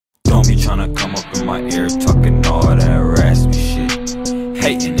tryna come up in my ear talking all that raspy shit,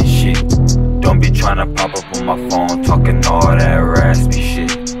 hating this shit. Don't be tryna pop up on my phone talking all that raspy shit,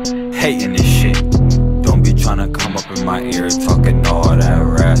 hating this shit. Don't be tryna come up in my ear talking all that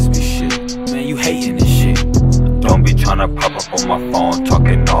raspy shit. Man, you hating this shit. Don't be tryna pop up on my phone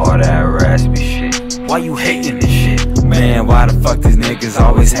talking all that raspy shit. Why you hating this shit? Man, why the fuck these niggas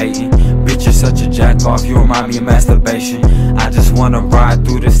always hating? Bitch, you're such a jack off, you remind me of masturbation. I just wanna ride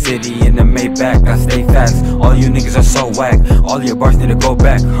through the city in the Maybach, I stay fast. All you niggas are so whack, all your bars need to go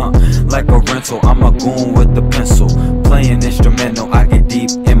back, like a rental, I'm a goon with the pencil, playing instrumental, I get deep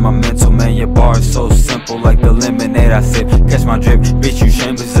in my mental. Man, your bars so simple, like the lemonade I sip. Catch my drip, bitch, you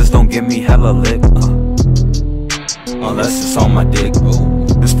shameless, just don't give me hella lip, unless it's on my dick.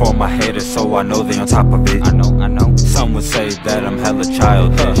 This for my haters, so I know they on top of it. I know. Some would say that I'm hella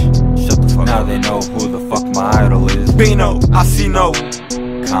childish. Shut the fuck now up. They know who the fuck my idol is. Bino, I see no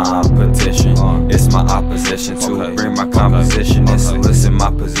competition. It's my opposition to bring my composition and solicit my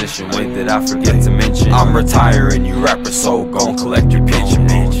position. Wait, did I forget to mention I'm retiring, you rappers, so gon' collect your pension,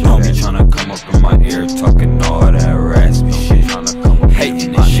 bitch. Don't be tryna come up in my ear talking all that raspy shit,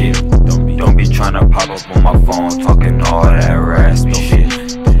 hating this shit. Don't be tryna pop up on my phone talking all that raspy shit,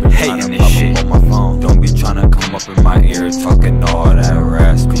 hating this shit. Don't be tryna come up in my ear talking all that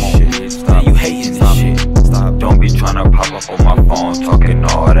raspy shit. Man, you hating this shit. Don't be tryna pop up on my phone talking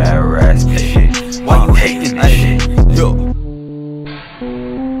all that raspy shit.